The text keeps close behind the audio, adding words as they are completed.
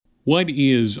What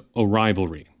is a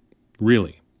rivalry,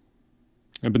 really?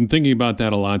 I've been thinking about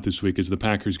that a lot this week as the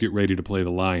Packers get ready to play the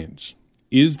Lions.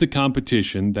 Is the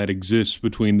competition that exists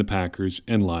between the Packers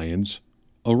and Lions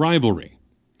a rivalry?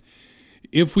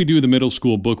 If we do the middle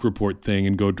school book report thing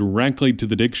and go directly to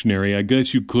the dictionary, I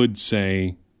guess you could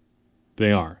say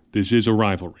they are. This is a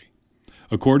rivalry.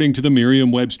 According to the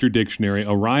Merriam-Webster dictionary,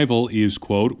 a rival is,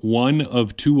 quote, one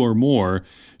of two or more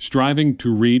striving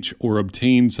to reach or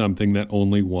obtain something that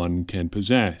only one can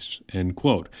possess, end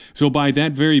quote. So by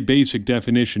that very basic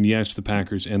definition, yes, the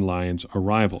Packers and Lions are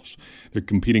rivals. They're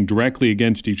competing directly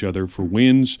against each other for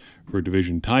wins, for a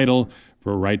division title,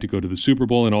 for a right to go to the Super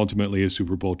Bowl, and ultimately a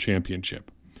Super Bowl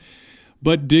championship.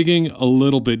 But digging a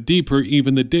little bit deeper,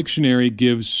 even the dictionary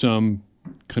gives some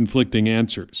conflicting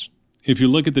answers. If you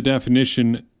look at the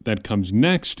definition that comes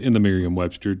next in the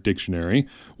Merriam-Webster dictionary,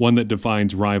 one that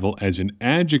defines rival as an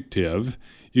adjective,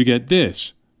 you get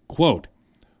this, quote,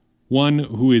 one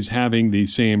who is having the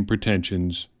same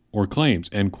pretensions or claims,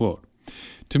 end quote.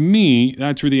 To me,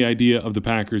 that's where the idea of the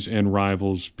Packers and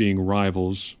rivals being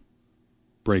rivals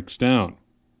breaks down.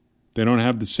 They don't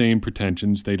have the same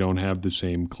pretensions. They don't have the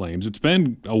same claims. It's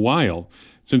been a while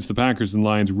since the Packers and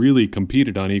Lions really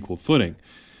competed on equal footing.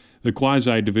 The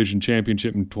quasi-division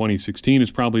championship in 2016 is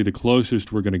probably the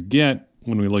closest we're going to get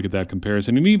when we look at that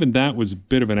comparison, and even that was a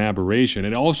bit of an aberration.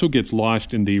 It also gets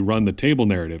lost in the run-the-table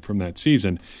narrative from that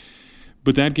season.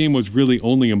 But that game was really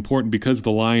only important because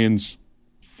the Lions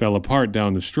fell apart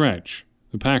down the stretch.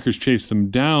 The Packers chased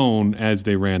them down as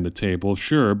they ran the table,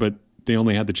 sure, but they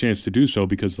only had the chance to do so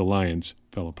because the Lions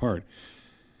fell apart.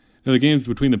 Now, the games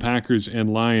between the Packers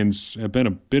and Lions have been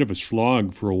a bit of a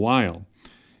slog for a while.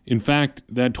 In fact,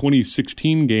 that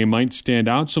 2016 game might stand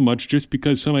out so much just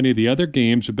because so many of the other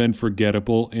games have been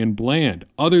forgettable and bland.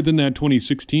 Other than that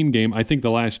 2016 game, I think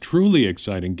the last truly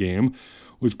exciting game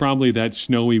was probably that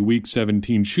snowy Week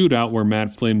 17 shootout where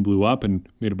Matt Flynn blew up and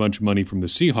made a bunch of money from the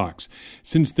Seahawks.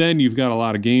 Since then, you've got a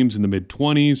lot of games in the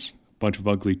mid-20s, a bunch of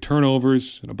ugly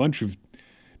turnovers, and a bunch of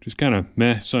just kind of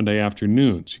meh Sunday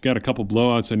afternoons. You got a couple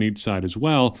blowouts on each side as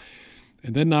well.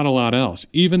 And then not a lot else.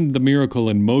 Even the miracle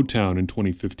in Motown in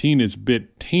 2015 is a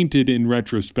bit tainted in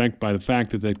retrospect by the fact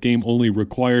that that game only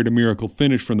required a miracle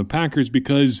finish from the Packers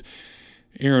because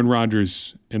Aaron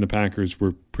Rodgers and the Packers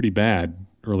were pretty bad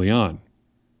early on.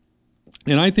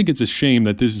 And I think it's a shame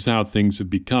that this is how things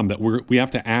have become, that we have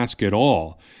to ask it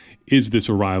all, is this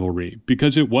a rivalry?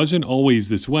 Because it wasn't always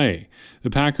this way.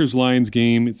 The Packers-Lions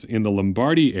games in the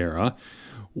Lombardi era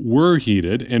were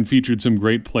heated and featured some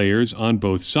great players on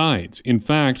both sides. In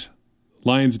fact,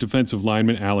 Lions defensive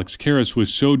lineman Alex Karras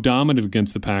was so dominant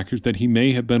against the Packers that he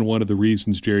may have been one of the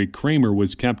reasons Jerry Kramer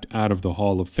was kept out of the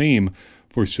Hall of Fame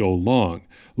for so long.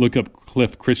 Look up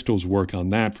Cliff Crystal's work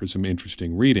on that for some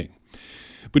interesting reading.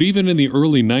 But even in the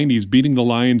early 90s, beating the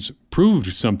Lions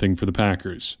proved something for the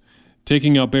Packers.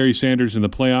 Taking out Barry Sanders in the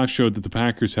playoffs showed that the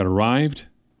Packers had arrived.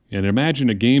 And imagine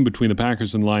a game between the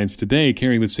Packers and Lions today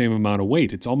carrying the same amount of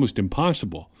weight. It's almost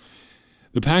impossible.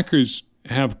 The Packers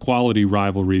have quality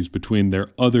rivalries between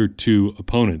their other two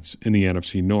opponents in the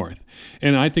NFC North.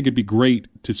 And I think it'd be great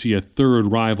to see a third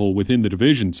rival within the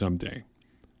division someday.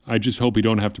 I just hope we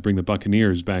don't have to bring the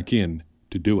Buccaneers back in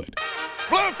to do it.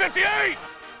 Blue 58!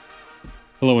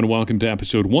 Hello and welcome to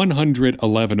episode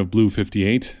 111 of Blue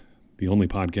 58. The only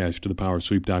podcast to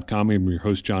thepowersweep.com. I'm your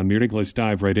host, John Meerdink. Let's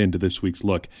dive right into this week's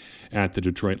look at the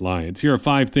Detroit Lions. Here are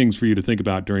 5 things for you to think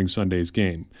about during Sunday's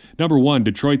game. Number 1,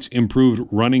 Detroit's improved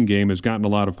running game has gotten a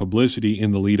lot of publicity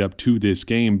in the lead up to this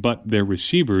game, but their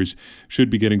receivers should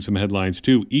be getting some headlines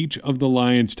too. Each of the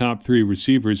Lions' top 3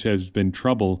 receivers has been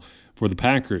trouble for the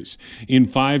Packers. In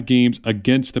 5 games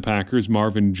against the Packers,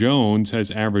 Marvin Jones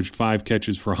has averaged 5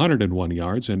 catches for 101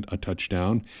 yards and a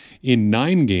touchdown. In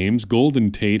 9 games,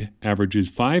 Golden Tate averages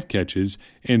 5 catches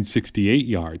and 68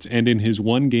 yards. And in his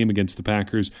 1 game against the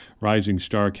Packers, rising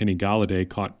star Kenny Golladay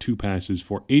caught 2 passes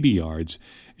for 80 yards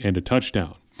and a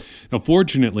touchdown. Now,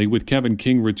 fortunately, with Kevin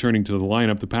King returning to the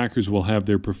lineup, the Packers will have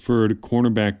their preferred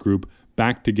cornerback group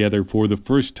back together for the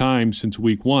first time since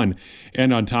Week 1.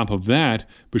 And on top of that,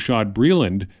 Bashaud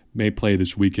Breeland may play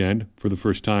this weekend for the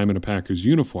first time in a Packers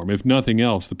uniform. If nothing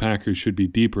else, the Packers should be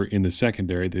deeper in the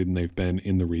secondary than they've been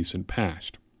in the recent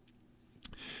past.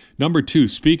 Number 2,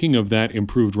 speaking of that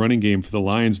improved running game for the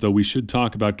Lions, though, we should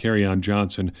talk about Kerryon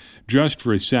Johnson just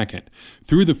for a second.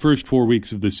 Through the first 4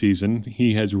 weeks of the season,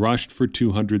 he has rushed for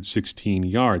 216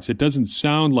 yards. It doesn't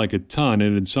sound like a ton,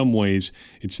 and in some ways,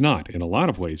 it's not. In a lot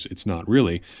of ways, it's not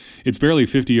really. It's barely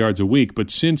 50 yards a week,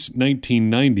 but since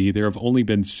 1990, there have only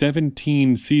been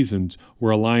 17 seasons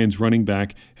where a Lions running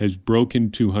back has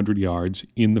broken 200 yards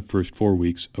in the first 4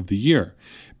 weeks of the year.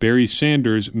 Barry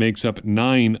Sanders makes up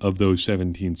 9 of those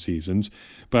 17 seasons,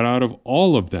 but out of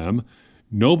all of them,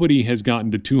 nobody has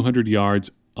gotten to 200 yards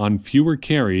on fewer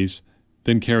carries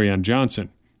than Kerryon Johnson.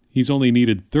 He's only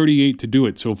needed 38 to do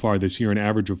it so far this year, an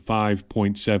average of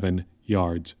 5.7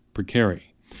 yards per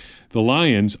carry. The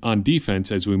Lions, on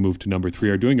defense, as we move to number 3,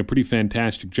 are doing a pretty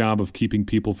fantastic job of keeping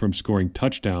people from scoring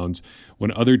touchdowns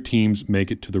when other teams make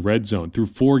it to the red zone. Through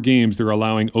 4 games, they're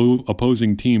allowing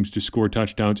opposing teams to score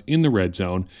touchdowns in the red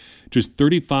zone just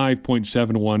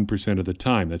 35.71% of the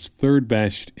time. That's third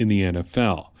best in the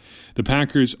NFL. The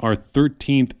Packers are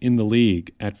 13th in the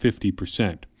league at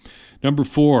 50%. Number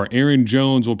 4, Aaron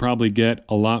Jones will probably get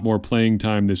a lot more playing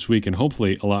time this week and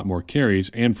hopefully a lot more carries,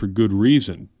 and for good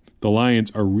reason. The Lions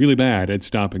are really bad at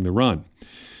stopping the run.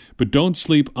 But don't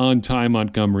sleep on Ty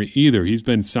Montgomery either. He's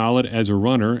been solid as a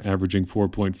runner, averaging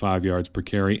 4.5 yards per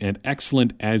carry, and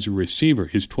excellent as a receiver.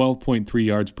 His 12.3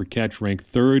 yards per catch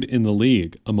ranked 3rd in the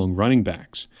league among running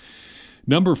backs.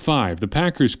 Number 5, the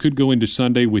Packers could go into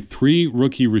Sunday with 3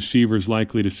 rookie receivers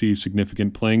likely to see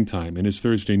significant playing time. In his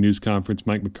Thursday news conference,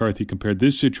 Mike McCarthy compared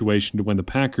this situation to when the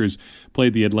Packers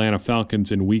played the Atlanta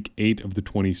Falcons in Week 8 of the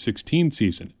 2016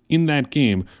 season. In that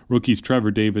game, rookies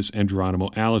Trevor Davis and Geronimo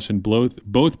Allison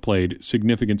both played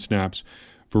significant snaps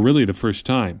for really the first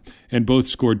time, and both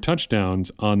scored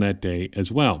touchdowns on that day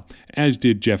as well, as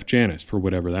did Jeff Janis, for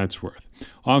whatever that's worth.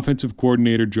 Offensive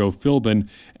coordinator Joe Philbin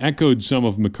echoed some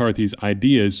of McCarthy's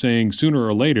ideas, saying sooner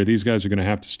or later these guys are going to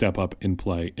have to step up and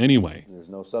play anyway. There's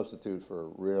no substitute for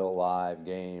real live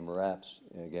game reps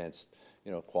against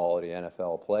quality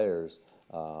NFL players.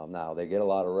 Now, they get a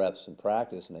lot of reps in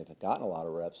practice, and they've gotten a lot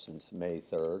of reps since May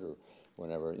 3rd or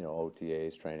whenever,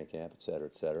 OTAs, training camp, et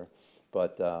cetera.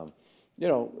 But they've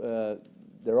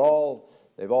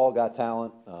all got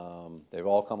talent. They've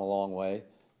all come a long way.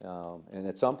 And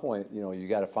at some point, you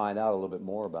got to find out a little bit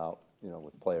more about,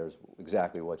 with players,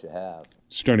 exactly what you have.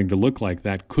 Starting to look like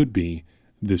that could be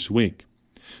this week.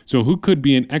 So who could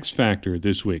be an X factor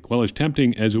this week? Well, as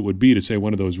tempting as it would be to say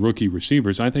one of those rookie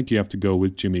receivers, I think you have to go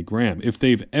with Jimmy Graham. If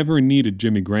they've ever needed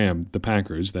Jimmy Graham, the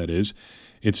Packers, that is,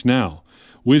 it's now.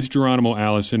 With Geronimo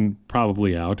Allison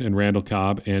probably out and Randall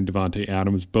Cobb and Davante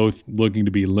Adams both looking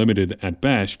to be limited at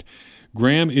best,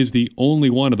 Graham is the only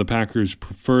one of the Packers'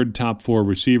 preferred top 4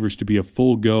 receivers to be a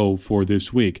full go for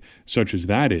this week. Such as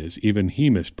that is, even he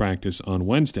missed practice on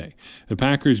Wednesday. The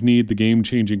Packers need the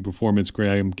game-changing performance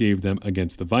Graham gave them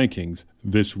against the Vikings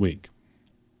this week.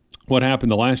 What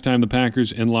happened the last time the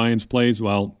Packers and Lions played?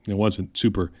 Well, it wasn't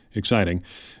super exciting.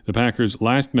 The Packers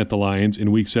last met the Lions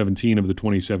in Week 17 of the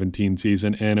 2017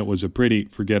 season, and it was a pretty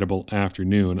forgettable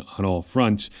afternoon on all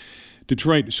fronts.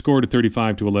 Detroit scored a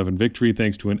 35-11 victory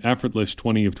thanks to an effortless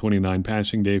 20 of 29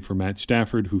 passing day for Matt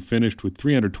Stafford, who finished with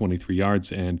 323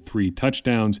 yards and 3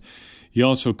 touchdowns. He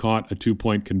also caught a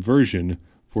 2-point conversion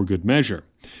for good measure.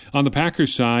 On the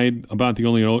Packers side, about the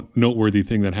only noteworthy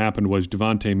thing that happened was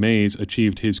Devontae Mays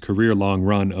achieved his career-long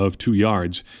run of 2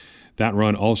 yards. That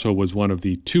run also was one of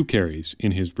the 2 carries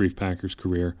in his brief Packers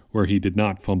career where he did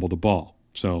not fumble the ball.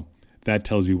 So that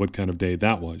tells you what kind of day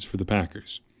that was for the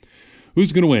Packers.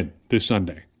 Who's going to win this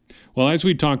Sunday? Well, as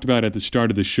we talked about at the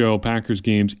start of the show, Packers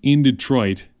games in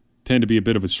Detroit tend to be a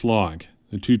bit of a slog.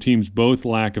 The 2 teams both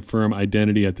lack a firm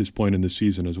identity at this point in the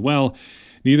season as well.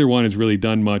 Neither one has really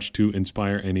done much to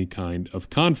inspire any kind of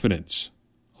confidence.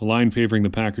 A line favoring the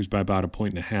Packers by about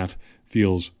 1.5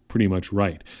 feels pretty much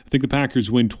right. I think the Packers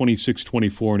win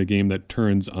 26-24 in a game that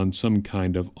turns on some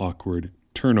kind of awkward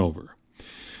turnover.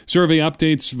 Survey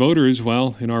updates. Voters,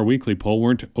 well, in our weekly poll,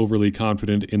 weren't overly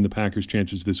confident in the Packers'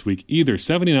 chances this week either.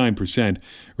 79%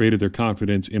 rated their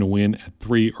confidence in a win at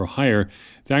 3 or higher.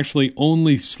 It's actually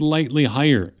only slightly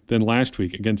higher than last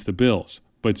week against the Bills,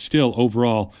 but still,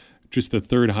 overall, just the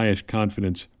 3rd highest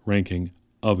confidence ranking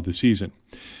of the season.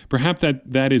 Perhaps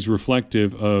that is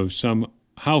reflective of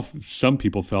how some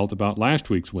people felt about last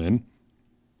week's win.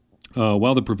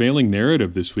 While the prevailing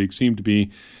narrative this week seemed to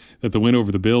be that the win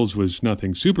over the Bills was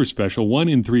nothing super special, 1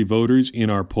 in 3 voters in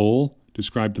our poll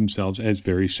described themselves as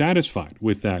very satisfied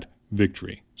with that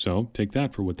victory. So take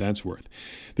that for what that's worth.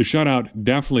 The shutout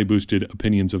definitely boosted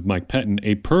opinions of Mike Pettin.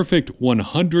 A perfect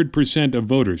 100% of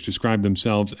voters described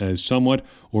themselves as somewhat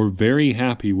or very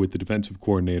happy with the defensive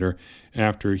coordinator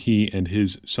after he and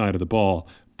his side of the ball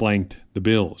blanked the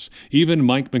Bills. Even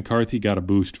Mike McCarthy got a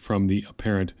boost from the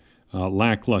apparent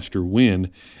lackluster win.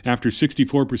 After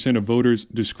 64% of voters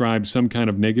described some kind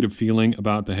of negative feeling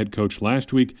about the head coach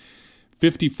last week,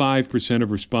 55%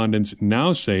 of respondents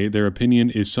now say their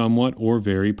opinion is somewhat or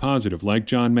very positive. Like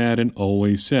John Madden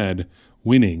always said,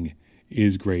 winning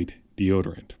is great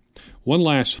deodorant. One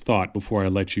last thought before I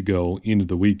let you go into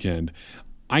the weekend.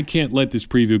 I can't let this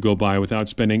preview go by without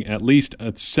spending at least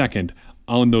a second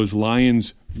on those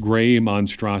Lions gray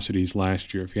monstrosities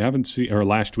last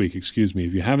week, excuse me.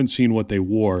 If you haven't seen what they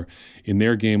wore in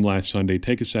their game last Sunday,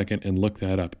 take a second and look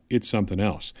that up. It's something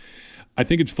else. I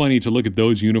think it's funny to look at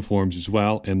those uniforms as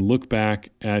well and look back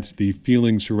at the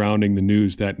feelings surrounding the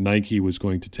news that Nike was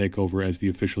going to take over as the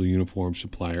official uniform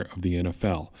supplier of the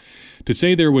NFL. To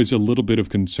say there was a little bit of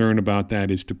concern about that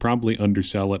is to probably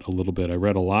undersell it a little bit. I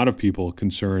read a lot of people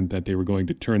concerned that they were going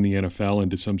to turn the NFL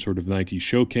into some sort of Nike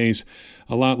showcase,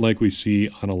 a lot like we see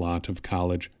on a lot of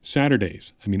college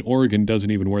Saturdays. I mean, Oregon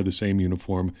doesn't even wear the same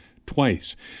uniform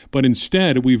twice. But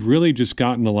instead, we've really just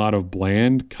gotten a lot of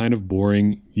bland, kind of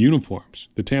boring uniforms.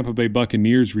 The Tampa Bay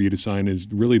Buccaneers redesign is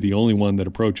really the only one that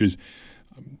approaches,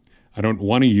 I don't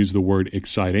want to use the word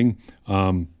exciting.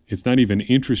 It's not even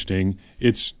interesting.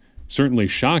 It's certainly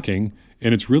shocking,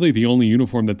 and it's really the only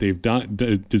uniform that they've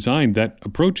designed that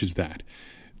approaches that.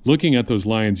 Looking at those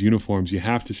Lions uniforms, you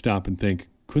have to stop and think,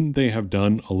 couldn't they have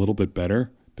done a little bit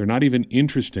better? They're not even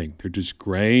interesting. They're just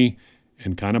gray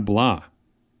and kind of blah.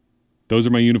 Those are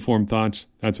my uniform thoughts.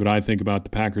 That's what I think about the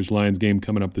Packers-Lions game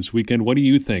coming up this weekend. What do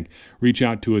you think? Reach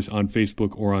out to us on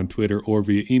Facebook or on Twitter or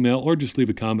via email, or just leave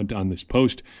a comment on this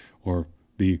post or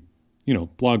the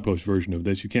blog post version of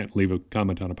this. You can't leave a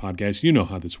comment on a podcast. You know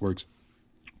how this works.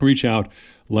 Reach out.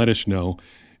 Let us know.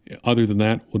 Other than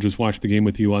that, we'll just watch the game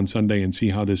with you on Sunday and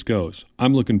see how this goes.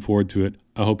 I'm looking forward to it.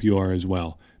 I hope you are as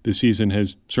well. This season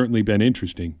has certainly been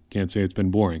interesting. Can't say it's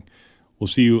been boring. We'll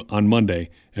see you on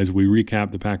Monday as we recap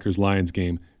the Packers-Lions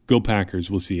game. Go Packers.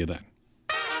 We'll see you then.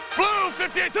 Blue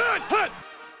 58, hut!